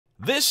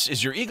This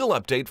is your Eagle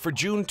update for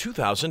June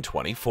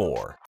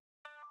 2024.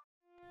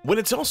 When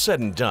it's all said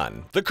and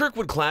done, the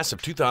Kirkwood class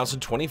of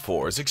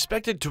 2024 is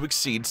expected to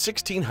exceed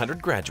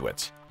 1,600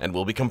 graduates and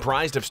will be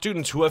comprised of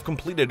students who have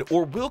completed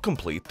or will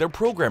complete their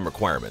program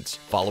requirements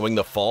following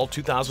the fall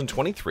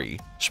 2023,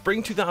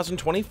 spring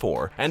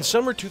 2024, and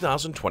summer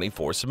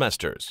 2024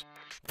 semesters.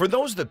 For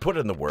those that put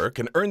in the work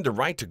and earned the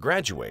right to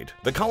graduate,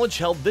 the college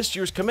held this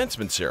year's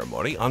commencement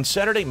ceremony on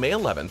Saturday, May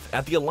 11th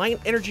at the Alliant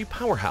Energy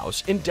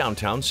Powerhouse in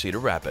downtown Cedar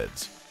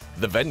Rapids.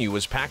 The venue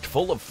was packed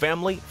full of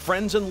family,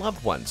 friends, and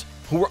loved ones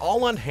who were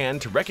all on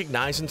hand to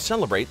recognize and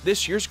celebrate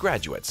this year's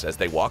graduates as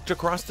they walked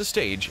across the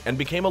stage and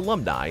became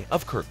alumni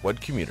of Kirkwood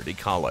Community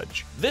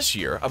College. This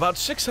year, about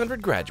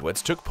 600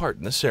 graduates took part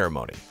in the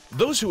ceremony.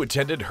 Those who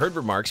attended heard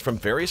remarks from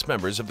various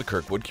members of the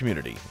Kirkwood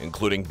community,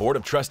 including Board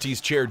of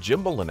Trustees Chair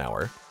Jim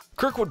Mullenauer,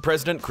 Kirkwood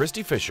President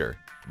Christy Fisher,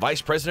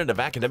 Vice President of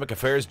Academic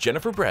Affairs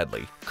Jennifer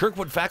Bradley,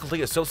 Kirkwood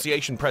Faculty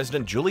Association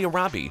President Julia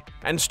Robbie,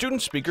 and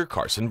student speaker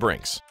Carson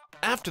Brinks.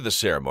 After the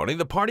ceremony,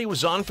 the party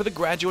was on for the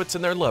graduates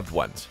and their loved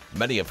ones,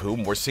 many of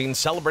whom were seen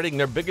celebrating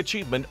their big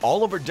achievement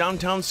all over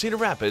downtown Cedar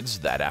Rapids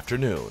that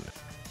afternoon.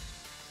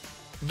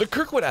 The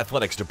Kirkwood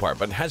Athletics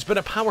Department has been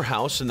a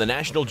powerhouse in the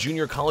National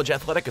Junior College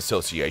Athletic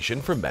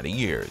Association for many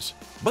years.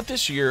 But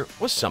this year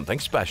was something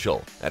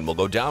special and will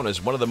go down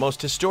as one of the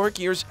most historic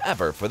years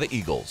ever for the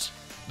Eagles.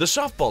 The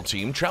softball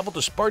team traveled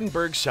to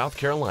Spartanburg, South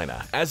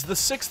Carolina as the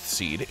 6th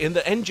seed in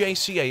the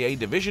NJCAA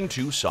Division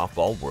II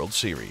Softball World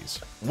Series.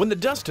 When the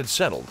dust had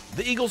settled,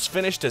 the Eagles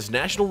finished as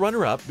national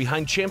runner-up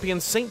behind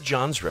champion St.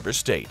 John's River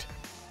State.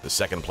 The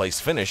second-place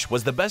finish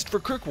was the best for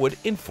Kirkwood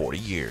in 40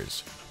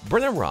 years.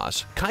 Brenna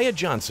Ross, Kaya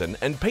Johnson,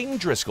 and Peyton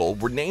Driscoll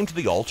were named to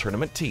the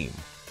all-tournament team,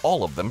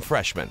 all of them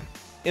freshmen.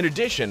 In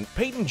addition,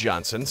 Peyton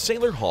Johnson,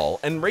 Sailor Hall,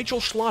 and Rachel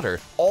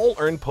Schlatter all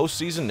earned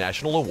postseason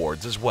national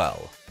awards as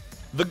well.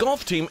 The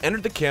golf team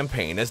entered the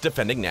campaign as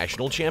defending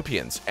national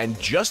champions and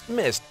just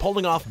missed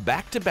pulling off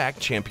back-to-back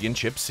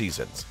championship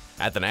seasons.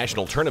 At the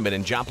national tournament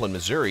in Joplin,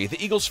 Missouri,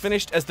 the Eagles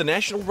finished as the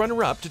national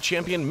runner-up to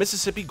champion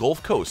Mississippi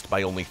Gulf Coast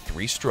by only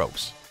 3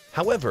 strokes.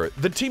 However,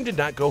 the team did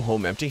not go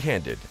home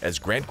empty-handed, as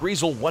Grant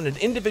Griesel won an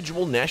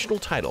individual national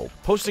title,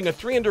 posting a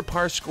 3-under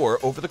par score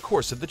over the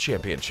course of the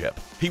championship.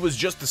 He was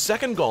just the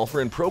second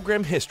golfer in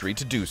program history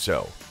to do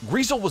so.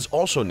 Griesel was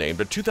also named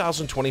a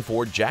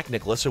 2024 Jack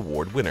Nicklaus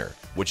Award winner,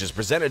 which is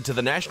presented to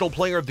the National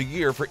Player of the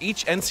Year for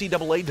each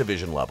NCAA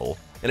division level,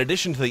 in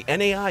addition to the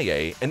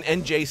NAIA and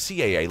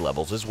NJCAA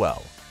levels as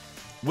well.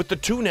 With the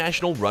 2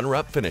 national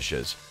runner-up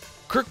finishes,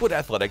 Kirkwood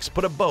Athletics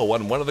put a bow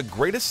on one of the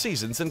greatest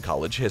seasons in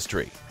college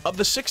history. Of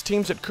the 6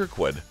 teams at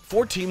Kirkwood,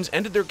 4 teams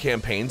ended their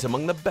campaigns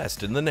among the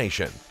best in the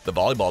nation. The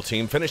volleyball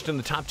team finished in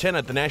the top 10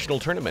 at the national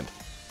tournament.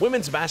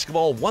 Women's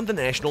basketball won the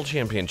national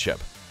championship,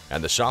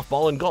 and the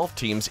softball and golf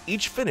teams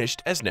each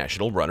finished as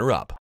national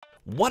runner-up.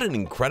 What an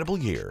incredible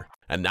year!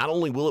 And not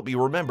only will it be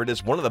remembered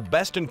as one of the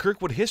best in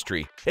Kirkwood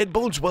history, it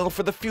bodes well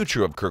for the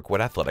future of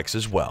Kirkwood Athletics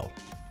as well.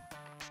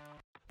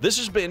 This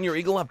has been your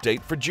Eagle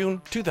Update for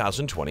June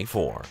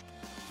 2024.